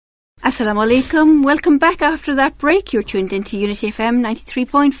Assalamu alaikum. Welcome back after that break. You're tuned into Unity FM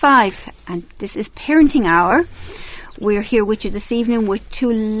 93.5 and this is Parenting Hour. We're here with you this evening with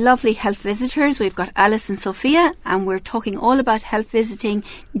two lovely health visitors. We've got Alice and Sophia, and we're talking all about health visiting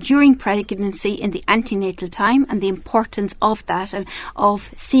during pregnancy in the antenatal time and the importance of that and of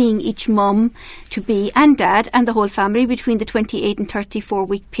seeing each mum to be and dad and the whole family between the 28 and 34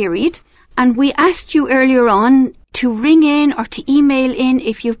 week period. And we asked you earlier on to ring in or to email in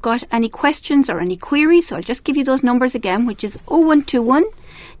if you've got any questions or any queries. So I'll just give you those numbers again, which is 0121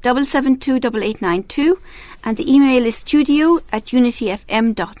 772 8892, and the email is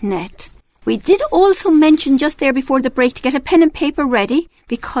studio@unityfm.net. We did also mention just there before the break to get a pen and paper ready,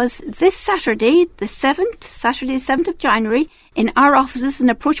 because this Saturday, the 7th of January, in our offices, in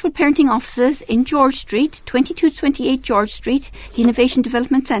Approachable Parenting offices in George Street, 2228 George Street, the Innovation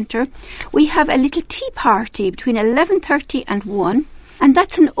Development Centre, we have a little tea party between 11:30 and 1. And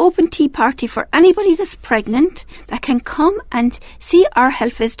that's an open tea party for anybody that's pregnant that can come and see our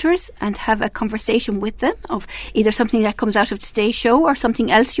health visitors and have a conversation with them of either something that comes out of today's show or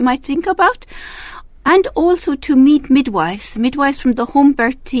something else you might think about. And also to meet midwives from the home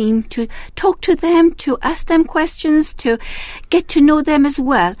birth team, to talk to them, to ask them questions, to get to know them as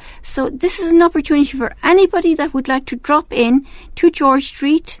well. So this is an opportunity for anybody that would like to drop in to George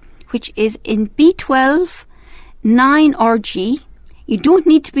Street, which is in B12 9RG. You don't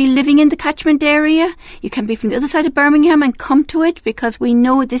need to be living in the catchment area. You can be from the other side of Birmingham and come to it, because we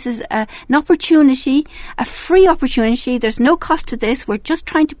know this is an opportunity, a free opportunity. There's no cost to this. We're just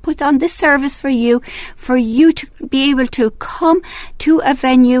trying to put on this service for you to be able to come to a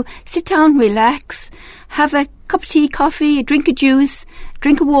venue, sit down, relax, have a cup of tea, coffee, a drink of juice,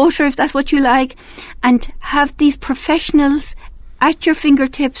 drink of water if that's what you like, and have these professionals at your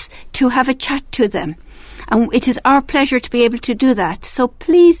fingertips to have a chat to them. And it is our pleasure to be able to do that. So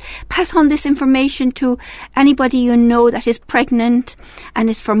please pass on this information to anybody you know that is pregnant. And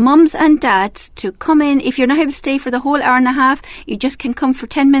it's for mums and dads to come in. If you're not able to stay for the whole hour and a half, you just can come for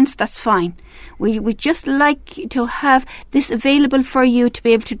 10 minutes, that's fine. We just like to have this available for you to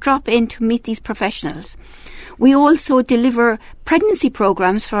be able to drop in to meet these professionals. We also deliver pregnancy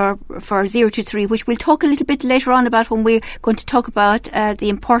programs for 0 to 3, which we'll talk a little bit later on about when we're going to talk about the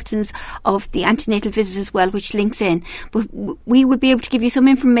importance of the antenatal visit as well, which links in. But we will be able to give you some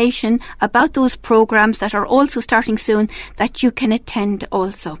information about those programs that are also starting soon that you can attend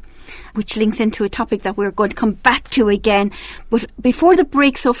also, which links into a topic that we're going to come back to again. But before the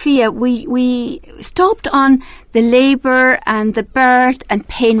break, Sophia, we stopped on the labour and the birth and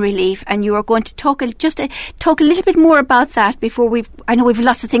pain relief, and you are going to talk a little bit more about that before I know we've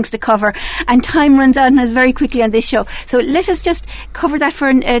lots of things to cover, and time runs out on us very quickly on this show. So let us just cover that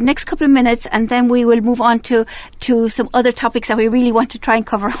for next couple of minutes, and then we will move on to some other topics that we really want to try and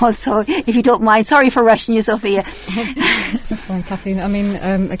cover also, if you don't mind. Sorry for rushing you, Sophia. That's fine, Kathleen. I mean,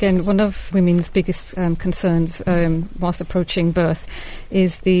 again, one of women's biggest concerns whilst approaching birth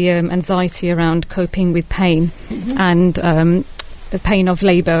is the anxiety around coping with pain and the pain of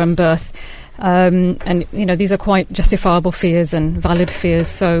labour and birth. And, you know, these are quite justifiable fears and valid fears.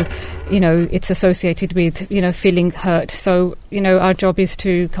 So, you know, it's associated with, you know, feeling hurt. So, you know, our job is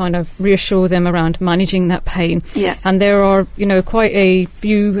to kind of reassure them around managing that pain. Yeah. And there are, you know, quite a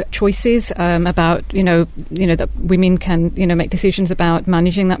few choices about, you know, that women can, you know, make decisions about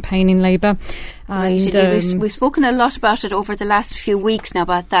managing that pain in labour. And, we've spoken a lot about it over the last few weeks now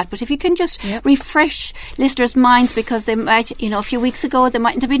about that, but if you can just refresh listeners' minds, because they might, you know, a few weeks ago they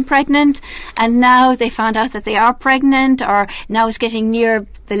mightn't have been pregnant, and now they found out that they are pregnant, or now it's getting near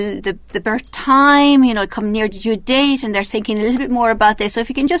the birth time, you know, come near the due date, and they're thinking a little bit more about this. So if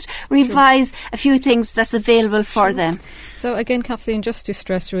you can just revise a few things that's available for them. So again, Kathleen, just to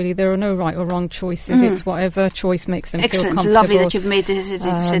stress, really, there are no right or wrong choices. It's whatever choice makes them feel comfortable. Lovely that you've made this,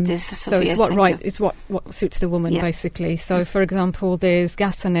 said this, Sophia. So it's what suits the woman, basically. So, for example, there's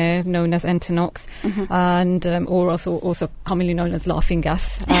gas and air, known as Entonox, and or also commonly known as laughing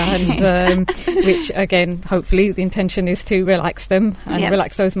gas, and which, again, hopefully, the intention is to relax them and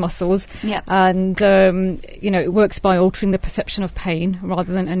relax those muscles. And you know, it works by altering the perception of pain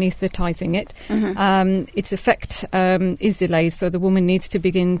rather than anaesthetising it. Its effect is delayed, so the woman needs to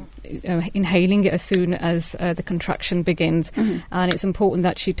begin inhaling it as soon as the contraction begins, and it's important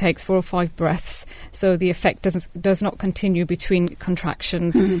that she takes 4 or 5 breaths so the effect does not continue between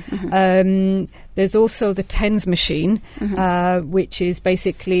contractions. There's also the TENS machine, which is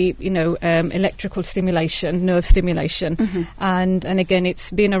basically, electrical stimulation, nerve stimulation. And again,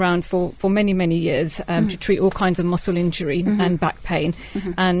 it's been around for many, many years to treat all kinds of muscle injury and back pain.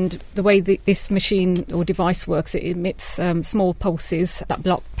 And the way this machine or device works, it emits small pulses that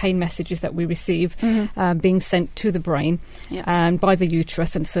block pain messages that we receive being sent to the brain and by the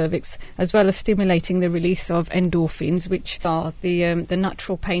uterus and cervix, as well as stimulating the release of endorphins, which are the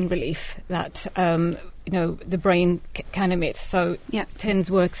natural pain relief that the brain can emit. So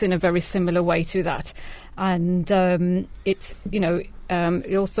TENS works in a very similar way to that, and it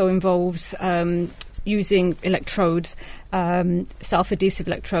also involves using electrodes, self-adhesive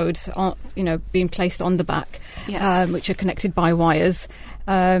electrodes, being placed on the back, which are connected by wires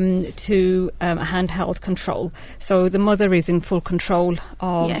to a handheld control. So the mother is in full control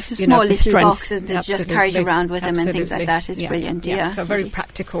of it's a small little strength. Boxes that just carried around with them and things like that. It's brilliant. So very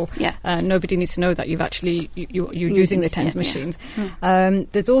practical. Nobody needs to know that you've actually you're using the TENS machines.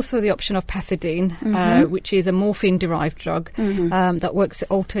 There's also the option of pethidine, which is a morphine-derived drug that works to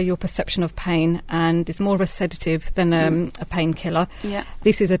alter your perception of pain and is more of a sedative than a painkiller.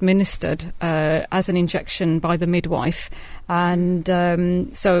 This is administered as an injection by the midwife, and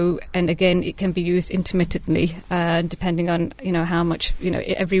again, it can be used intermittently, depending on how much.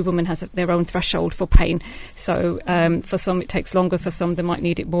 Every woman has their own threshold for pain. So for some, it takes longer. For some, they might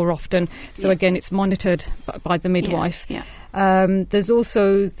need it more often. So again, it's monitored by the midwife. There's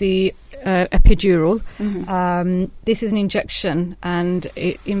also the epidural. This is an injection, and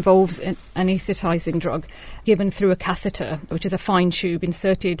it involves an anaesthetizing drug given through a catheter, which is a fine tube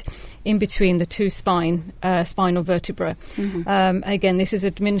inserted in between the two spinal vertebrae. Again, this is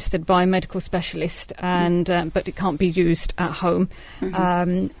administered by a medical specialist, and but it can't be used at home.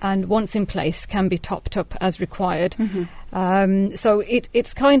 And once in place, can be topped up as required. So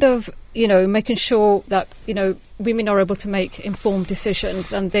it's kind of making sure that women are able to make informed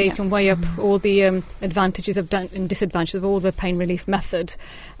decisions, and they can weigh up all the advantages and disadvantages of all the pain relief methods,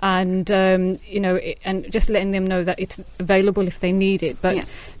 and and just letting them know that it's available if they need it. But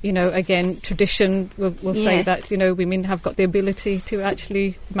again, tradition will say that women have got the ability to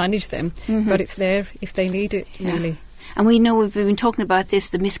actually manage them, but it's there if they need it, really. And we know we've been talking about this,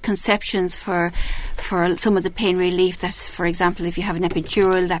 the misconceptions for some of the pain relief. That, for example, if you have an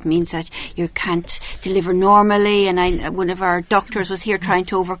epidural, that means that you can't deliver normally. And one of our doctors was here trying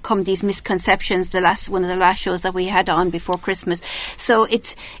to overcome these misconceptions. One of the last shows that we had on before Christmas. So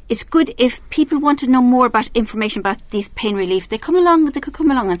it's good if people want to know more about information about these pain relief. They could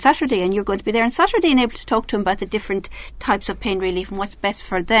come along on Saturday, and you're going to be there on Saturday and able to talk to them about the different types of pain relief and what's best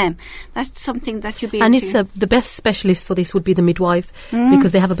for them. That's something that you'll be able to. And it's the best specialist for this would be the midwives,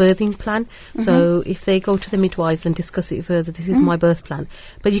 because they have a birthing plan. So if they go to the midwives and discuss it further, this is my birth plan.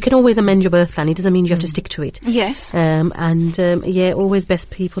 But you can always amend your birth plan. It doesn't mean you have to stick to it. Yes. Always best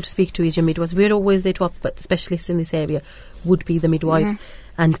people to speak to is your midwives. We're always there to offer, but the specialists in this area would be the midwives.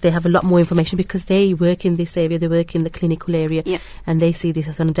 And they have a lot more information because they work in this area, they work in the clinical area, and they see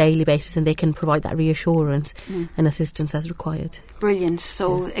this on a daily basis, and they can provide that reassurance and assistance as required. Brilliant.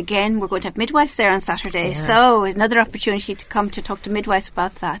 So again, we're going to have midwives there on Saturday. So another opportunity to come to talk to midwives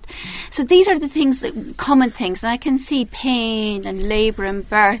about that. So these are the things, common things, and I can see pain and labour and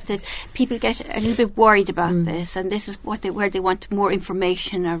birth. That people get a little bit worried about this, and this is where they want more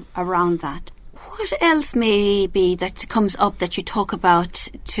information around that. What else may be that comes up that you talk about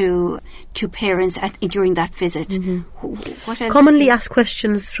to parents during that visit? What else? Commonly asked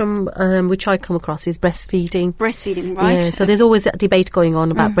questions from which I come across is breastfeeding. Breastfeeding, right? Yeah, so there's always that debate going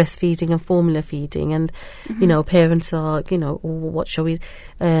on about breastfeeding and formula feeding, and parents are, what shall we?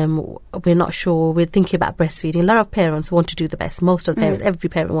 We're not sure. We're thinking about breastfeeding. A lot of parents want to do the best. Most of the parents, every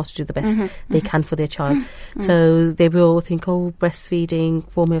parent wants to do the best they can for their child. So they will think, breastfeeding,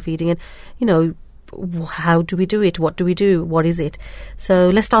 formula feeding, and how do we do it? What do we do? What is it? So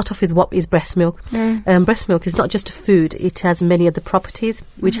let's start off with what is breast milk. Breast milk is not just a food. It has many other properties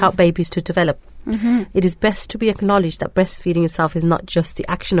which help babies to develop. It is best to be acknowledged that breastfeeding itself is not just the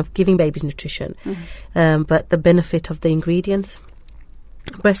action of giving babies nutrition, but the benefit of the ingredients.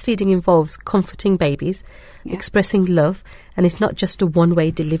 Breastfeeding involves comforting babies, expressing love, and it's not just a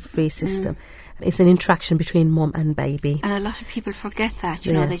one-way delivery system. It's an interaction between mum and baby. And a lot of people forget that,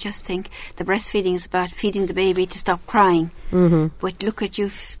 they just think the breastfeeding is about feeding the baby to stop crying. But look at,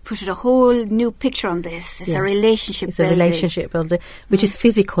 you've put a whole new picture on this. It's a relationship builder. It's a relationship builder, which is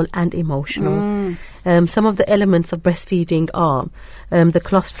physical and emotional. Some of the elements of breastfeeding are the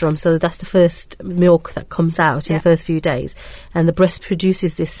colostrum, so that's the first milk that comes out in the first few days. And the breast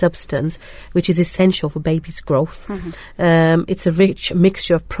produces this substance, which is essential for baby's growth. It's a rich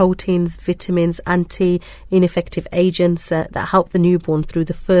mixture of proteins, vitamins, contains anti-ineffective agents that help the newborn through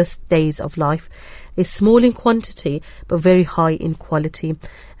the first days of life. It's small in quantity but very high in quality,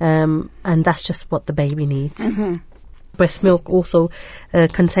 and that's just what the baby needs. Breast milk also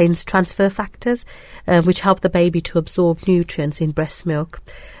contains transfer factors, which help the baby to absorb nutrients in breast milk.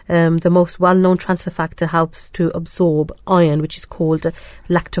 The most well-known transfer factor helps to absorb iron, which is called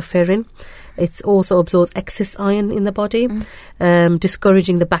lactoferrin. It also absorbs excess iron in the body,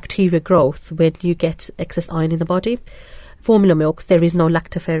 discouraging the bacteria growth when you get excess iron in the body. Formula milks, there is no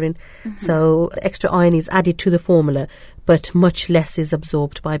lactoferrin, so extra iron is added to the formula, but much less is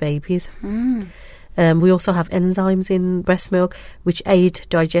absorbed by babies. We also have enzymes in breast milk which aid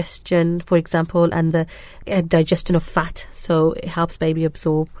digestion, for example, and the digestion of fat, so it helps baby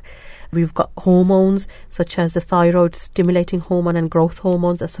absorb. We've got hormones such as the thyroid stimulating hormone and growth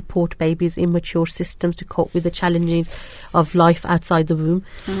hormones that support babies' immature systems to cope with the challenges of life outside the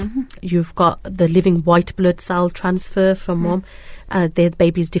womb. You've got the living white blood cell transfer from mom, the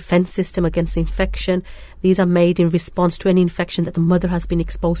baby's defense system against infection. These are made in response to any infection that the mother has been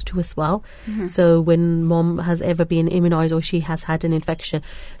exposed to as well. So when mom has ever been immunized or she has had an infection,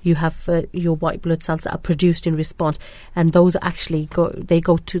 you have your white blood cells that are produced in response, and those actually go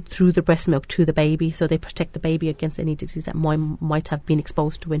through the breast milk to the baby, so they protect the baby against any disease that might have been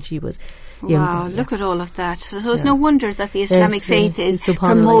exposed to when she was younger. Wow, look at all of that. So it's no wonder that the Islamic faith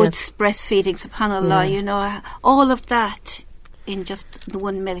promotes breastfeeding, subhanAllah, you know, all of that in just the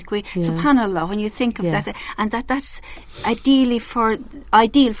one milk. Subhanallah, when you think of that, and that's ideal for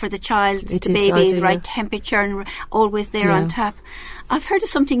the child, the baby, right temperature, and always there on tap. I've heard of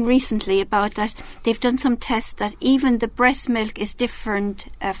something recently about that. They've done some tests that even the breast milk is different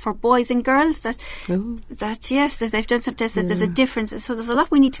for boys and girls. That they've done some tests that there's a difference. So there's a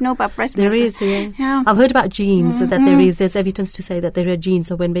lot we need to know about breast milk. There is, yeah. I've heard about genes, that there's evidence to say that there are genes.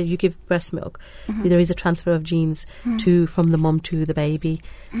 So when you give breast milk, there is a transfer of genes from the mom to the baby.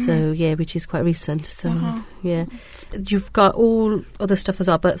 So which is quite recent. So you've got all other stuff as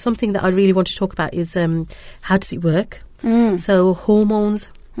well. But something that I really want to talk about is how does it work? So hormones,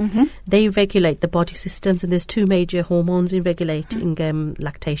 they regulate the body systems, and there's two major hormones in regulating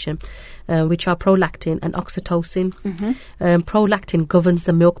lactation, which are prolactin and oxytocin. Prolactin governs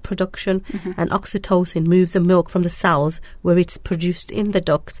the milk production, and oxytocin moves the milk from the cells where it's produced in the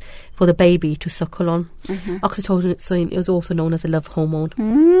ducts for the baby to suckle on. Oxytocin is also known as a love hormone.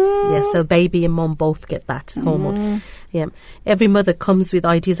 So baby and mom both get that hormone. Every mother comes with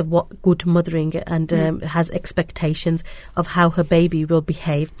ideas of what good mothering and has expectations of how her baby will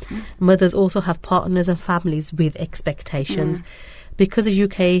behave. Mothers also have partners and families with expectations. Because the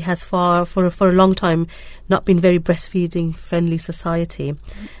UK has for a long time not been very breastfeeding friendly society,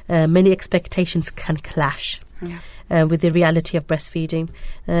 many expectations can clash with the reality of breastfeeding.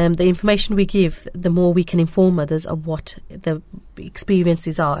 The information we give, the more we can inform mothers of what the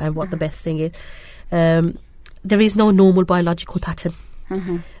experiences are and what the best thing is. There is no normal biological pattern.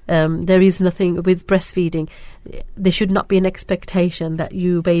 There is nothing with breastfeeding. There should not be an expectation that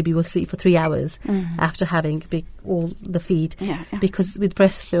your baby will sleep for 3 hours after having all the feed. Because with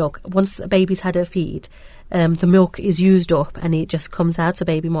breast milk, once a baby's had a feed, the milk is used up and it just comes out. So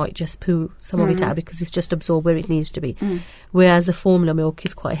baby might just poo some of it out because it's just absorbed where it needs to be. Whereas the formula milk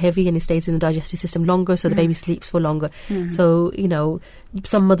is quite heavy and it stays in the digestive system longer, so the baby sleeps for longer. So, you know,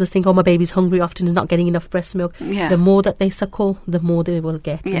 some mothers think, my baby's hungry, often is not getting enough breast milk. The more that they suckle, the more they will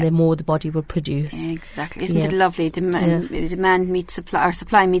get, and the more the body will produce. Exactly. Isn't it lovely? Demand meets supply, or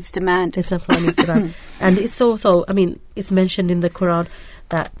supply meets demand. Supply meets demand. And it's also, it's mentioned in the Quran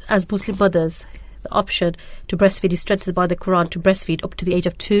that as Muslim mothers, the option to breastfeed is strengthened by the Quran to breastfeed up to the age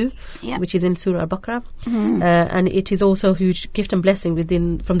of 2, which is in Surah Al-Baqarah. And it is also a huge gift and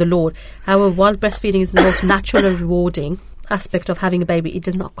blessing from the Lord. However, while breastfeeding is the most natural and rewarding aspect of having a baby, it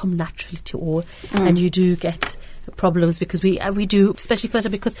does not come naturally to all, and you do get problems because we do, especially first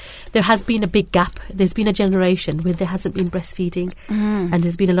because there has been a big gap. There's been a generation where there hasn't been breastfeeding, and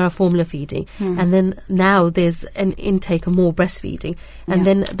there's been a lot of formula feeding, and then now there's an intake of more breastfeeding, and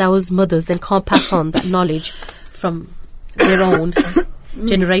then those mothers then can't pass on that knowledge from their own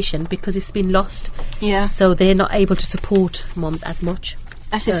generation because it's been lost. So they're not able to support moms as much.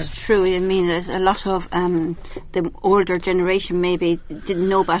 That is true. I mean, there's a lot of the older generation maybe didn't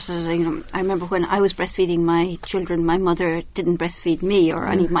know about it. I remember when I was breastfeeding my children, my mother didn't breastfeed me or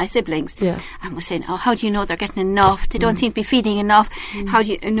any of my siblings, and was saying, how do you know they're getting enough? They don't seem to be feeding enough. How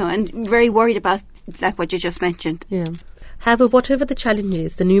do you know? And very worried about like what you just mentioned. However, whatever the challenge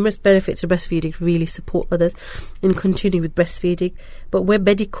is, the numerous benefits of breastfeeding really support mothers in continuing with breastfeeding. But where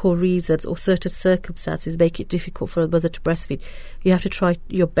medical reasons or certain circumstances make it difficult for a mother to breastfeed, you have to try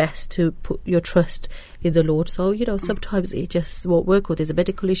your best to put your trust in the Lord. So, sometimes it just won't work, or there's a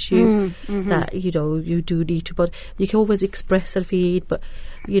medical issue that, you do need to, but you can always express and feed, but,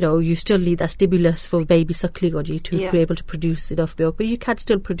 you still need that stimulus for baby suckling on you to be able to produce enough milk. But you can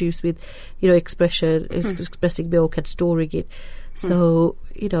still produce with, expressing milk and storing it. So,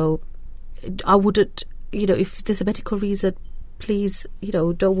 I wouldn't, if there's a medical reason, please,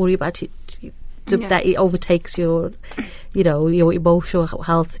 don't worry about it, that it overtakes your, your emotional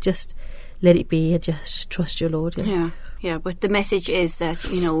health. Just let it be and just trust your Lord. Yeah, but the message is that,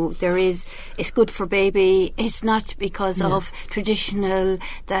 it's good for baby. It's not because of traditional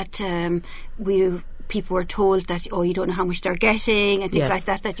that people were told that, you don't know how much they're getting and things like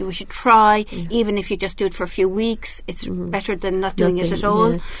that, that you should try, even if you just do it for a few weeks. It's better than not doing it at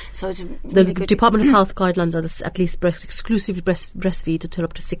all. So it's really the Department of Health guidelines are at least exclusively breastfeed until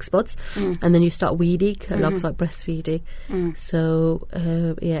up to 6 months, and then you start weaning alongside breastfeeding. So,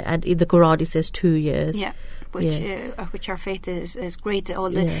 and in the Quran it says 2 years. Yeah. Which our faith is great.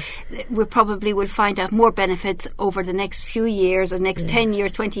 We probably will find out more benefits over the next few years, or next 10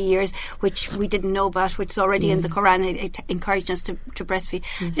 years, 20 years, which we didn't know about, which is already in the Quran. It encouraged us to breastfeed.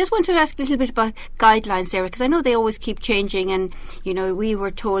 I just want to ask a little bit about guidelines there, because I know they always keep changing, and we were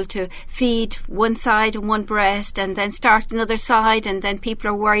told to feed one side and one breast and then start another side, and then people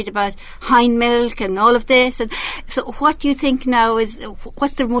are worried about hind milk and all of this. And so what do you think now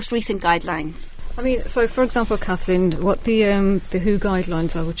what's the most recent guidelines? I mean, so for example, Kathleen, what the WHO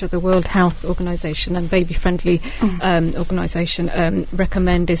guidelines are, which are the World Health Organization and Baby Friendly Organization,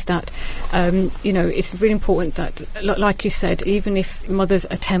 recommend is that, it's really important that, like you said, even if mothers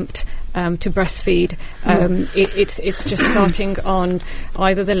attempt to breastfeed, it's just starting on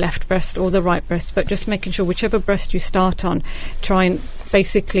either the left breast or the right breast, but just making sure whichever breast you start on, try and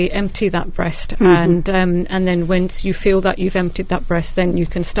basically empty that breast, and then once you feel that you've emptied that breast, then you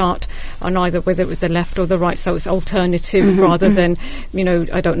can start on either, whether it was the left or the right, so it's alternative rather than,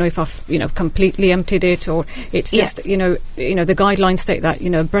 I don't know if I've, completely emptied it, or it's just, the guidelines state that,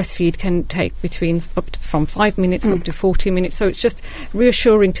 breastfeed can take from 5 minutes up to 40 minutes, so it's just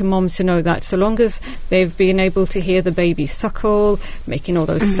reassuring to moms to know that so long as they've been able to hear the baby suckle, making all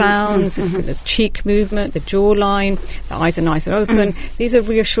those sounds, the cheek movement, the jawline, the eyes and eyes are open, these are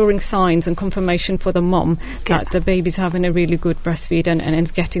reassuring signs and confirmation for the mom that the baby's having a really good breastfeed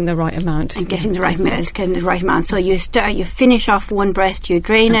and getting the right amount. And getting the right milk and the right amount. So you finish off one breast, you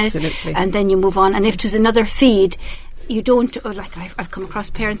drain it, and then you move on. And if there's another feed, you don't, like I've come across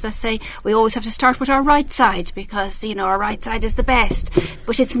parents that say we always have to start with our right side because our right side is the best,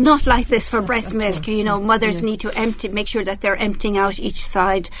 but it's not like this for breast milk. Mothers need to make sure that they're emptying out each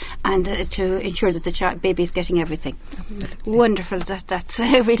side, and to ensure that the baby is getting everything. Absolutely. Wonderful. That's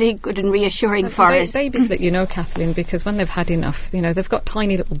really good and reassuring for us. Babies let you know, Kathleen, because when they've had enough, they've got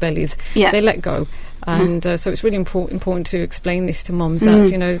tiny little bellies. They let go. And so it's really important to explain this to mums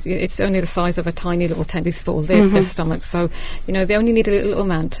that, it's only the size of a tiny little tennis ball, their stomachs. So, they only need a little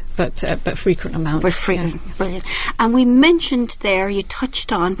amount, but frequent amounts. But frequent, brilliant. And we mentioned there, you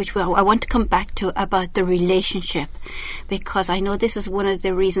touched on, which I want to come back to, about the relationship, because I know this is one of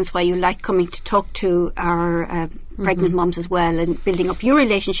the reasons why you like coming to talk to our pregnant mums as well, and building up your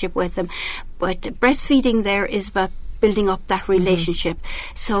relationship with them. But breastfeeding there is about building up that relationship.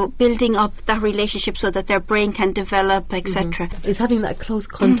 So building up that relationship so that their brain can develop, etc. It's having that close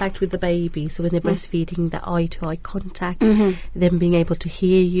contact with the baby. So when they're breastfeeding, that eye-to-eye contact, them being able to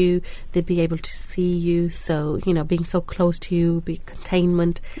hear you, them being able to see you. So, being so close to you, be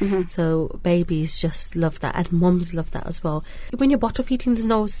containment. So babies just love that, and mums love that as well. When you're bottle feeding, there's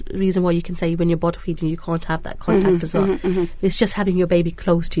no reason why you can say when you're bottle feeding you can't have that contact as well. It's just having your baby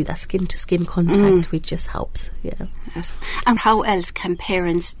close to you, that skin-to-skin contact, which just helps. Yes. And how else can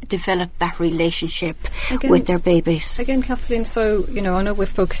parents develop that relationship with their babies? Again, Kathleen, so, I know we're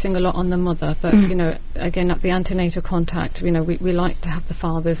focusing a lot on the mother, but, again, at the antenatal contact, we like to have the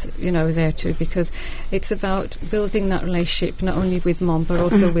fathers, there too, because it's about building that relationship not only with mom, but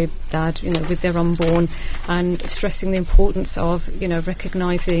also with dad, with their unborn, and stressing the importance of,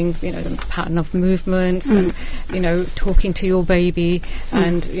 recognising, the pattern of movements and, talking to your baby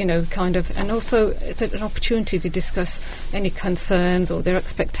and, and also it's an opportunity to discuss any concerns or their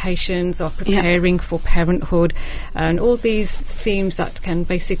expectations or preparing for parenthood, and all these themes that can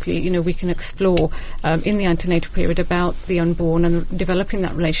basically, we can explore in the antenatal period about the unborn and developing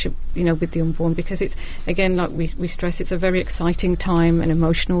that relationship, with the unborn, because it's, again, like we stress, it's a very exciting time, an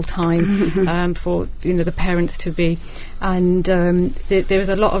emotional time for, the parents to be And there's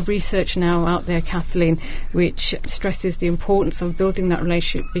a lot of research now out there, Kathleen, which stresses the importance of building that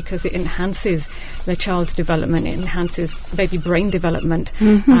relationship because it enhances the child's development, it enhances baby brain development.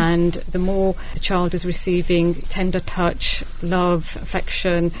 And the more the child is receiving tender touch, love,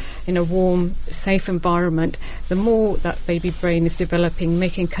 affection in a warm, safe environment, the more that baby brain is developing,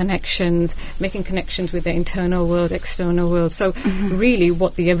 making connections with their internal world, external world. So really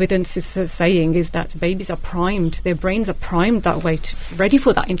what the evidence is saying is that babies are primed, their brains are primed that way, ready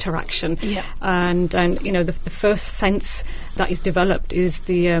for that interaction. And you know, the first sense that is developed is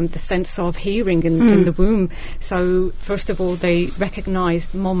the sense of hearing in the womb. So first of all, they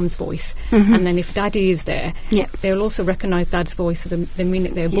recognise mom's voice, and then if daddy is there, they'll also recognise dad's voice the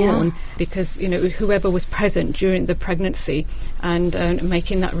minute they're born, because you know, whoever was present during the pregnancy and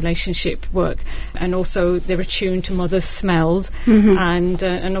making that relationship work. And also they're attuned to mother's smells, and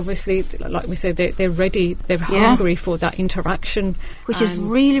obviously, like we said, they're ready, they're hungry for that interaction, which is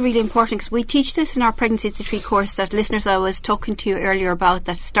really, really important, because we teach this in our Pregnancy to Treat course that listeners I was talking to you earlier about,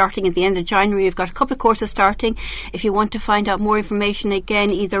 that starting at the end of January. We've got a couple of courses starting. If you want to find out more information,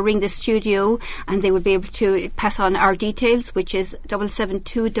 again, either ring the studio and they will be able to pass on our details, which is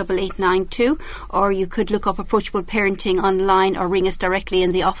 772-8892, or you could look up Approachable Parenting online or ring us directly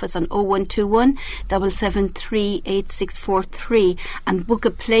in the office on 0121 773 8643 and book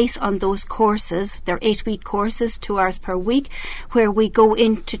a place on those courses. They're 8-week courses, 2 hours per week, where we go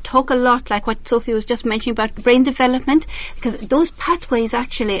in to talk a lot, like what Sophie was just mentioning about brain development, because those pathways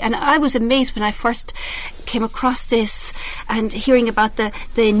actually, and I was amazed when I first came across this and hearing about the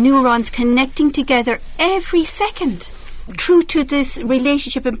neurons connecting together every second true to this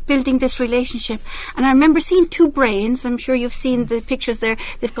relationship and building this relationship. And I remember seeing 2 brains. I'm sure you've seen the pictures there.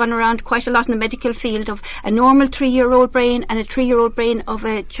 They've gone around quite a lot in the medical field, of a normal 3-year-old brain and a 3-year-old brain of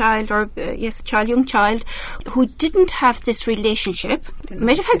a child, or young child, who didn't have this relationship.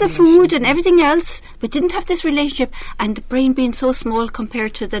 Might have had the food and everything else, but didn't have this relationship, and the brain being so small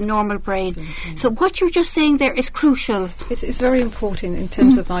compared to the normal brain. So what you're just saying there is crucial. It's very important in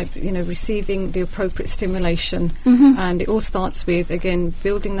terms of, like, you know, receiving the appropriate stimulation, and it all starts with, again,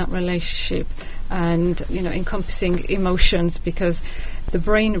 building that relationship and, you know, encompassing emotions, because the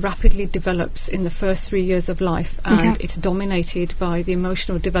brain rapidly develops in the first 3 years of life, and it's dominated by the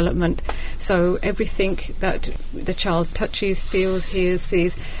emotional development. So everything that the child touches, feels, hears,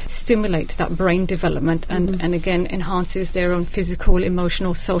 sees stimulates that brain development, and again enhances their own physical,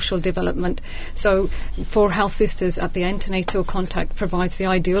 emotional, social development. So for health visitors at the antenatal contact provides the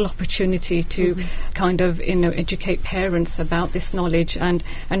ideal opportunity to kind of, you know, educate parents about this knowledge and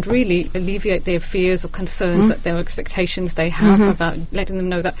really alleviate their fears or concerns, that their expectations they have about letting them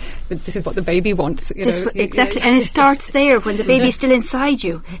know that this is what the baby wants. You know, exactly, and it starts there when the baby is still inside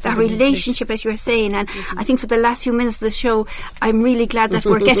you. That relationship, as you're saying, and I think for the last few minutes of the show, I'm really glad that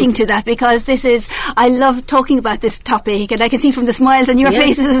we're getting to that, because I love talking about this topic, and I can see from the smiles on your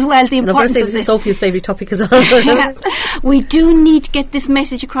faces as well the importance of this. This is Sophie's favourite topic as well. We do need to get this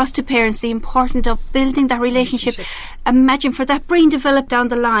message across to parents, the importance of building that relationship. Imagine for that brain develop down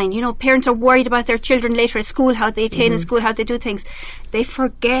the line. You know, parents are worried about their children later at school, how they attain in school, how they do things. They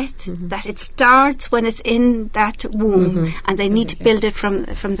forget that it starts when it's in that womb, and they need to build it from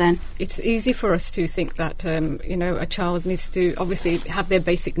then. It's easy for us to think that you know, a child needs to obviously have their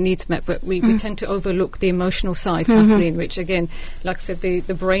basic needs met, but we tend to overlook the emotional side, Kathleen, which again, like I said,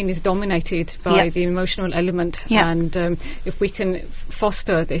 the brain is dominated by the emotional element, and if we can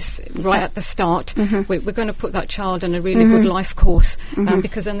foster this right at the start, we're going to put that child on a really good life course,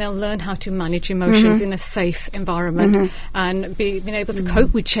 because then they'll learn how to manage emotions in a safe environment, and being able to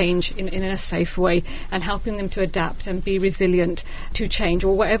cope with change in a safe way, and helping them to adapt and be resilient to change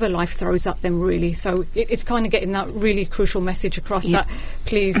or whatever life throws at them, really. So it's kind of getting that really crucial message across, that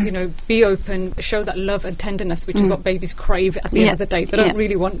please, you know, be open, show that love and tenderness, which is what babies crave at the end of the day. They don't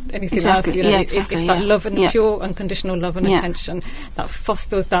really want anything else. You know, it's that love and pure unconditional love and attention that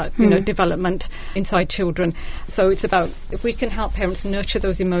fosters that, you know, development inside children. So it's about, if we can help parents nurture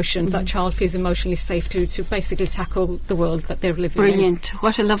those emotions, that child feels emotionally safe to basically tackle the world that they're living in. Brilliant.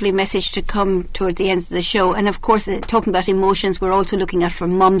 What a lovely message to come toward the end of the show. And of course, talking about emotions, we're also looking at for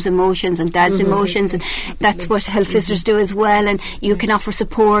mum's emotions and dad's emotions, and that's what health visitors do as well. And you can offer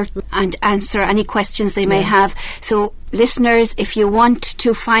support and answer any questions they may have. So listeners, if you want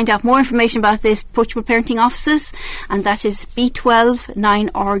to find out more information about this, Approachable Parenting Offices, and that is B12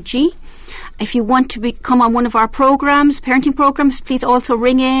 9RG. If you want to come on one of our programs, parenting programs, please also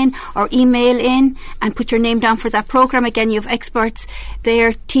ring in or email in and put your name down for that program. Again, you have experts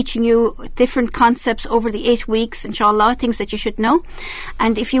there teaching you different concepts over the 8 weeks, inshallah, things that you should know.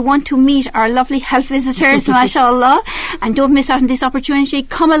 And if you want to meet our lovely health visitors, mashallah, and don't miss out on this opportunity,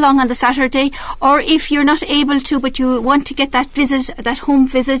 come along on the Saturday. Or if you're not able to, but you want to get that visit, that home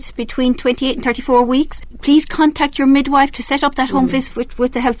visit between 28 and 34 weeks, please contact your midwife to set up that home visit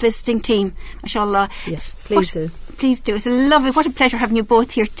with the health visiting team. MashaAllah. Yes, please do. Please do. It's lovely. What a pleasure having you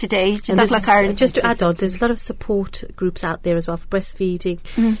both here today. Just to add on, there's a lot of support groups out there as well for breastfeeding.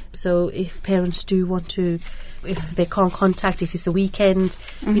 So if parents do want to, if they can't contact, if it's a weekend,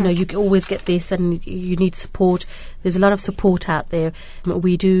 you know, you can always get this and you need support. There's a lot of support out there.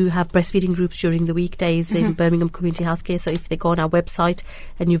 We do have breastfeeding groups during the weekdays in Birmingham Community Healthcare. So if they go on our website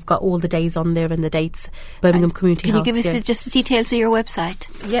and you've got all the days on there and the dates, Birmingham Community Healthcare. Can you give us just the details of your website?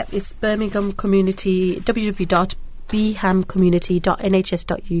 Yep, it's Birmingham Community,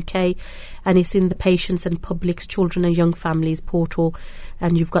 www.bhamcommunity.nhs.uk, and it's in the Patients and Public's Children and Young Families portal,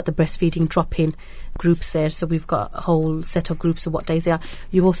 and you've got the breastfeeding drop-in groups there. So we've got a whole set of groups of what days they are.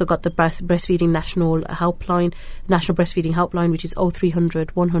 You've also got the breastfeeding national breastfeeding helpline, which is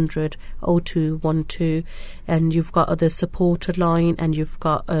 0300 100 0212, and you've got other support line, and you've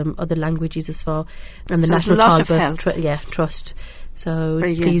got other languages as well, and the National Childbirth Trust. So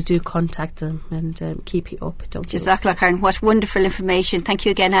please do contact them and keep it up. Jazakallah khairan. What wonderful information. Thank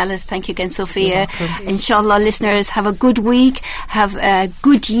you again, Alice. Thank you again, Sophia. Inshallah, listeners, have a good week. Have a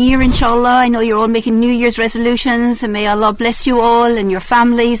good year, inshallah. I know you're all making New Year's resolutions, and may Allah bless you all and your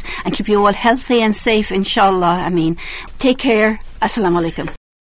families and keep you all healthy and safe, inshallah. Take care. Assalamu alaikum.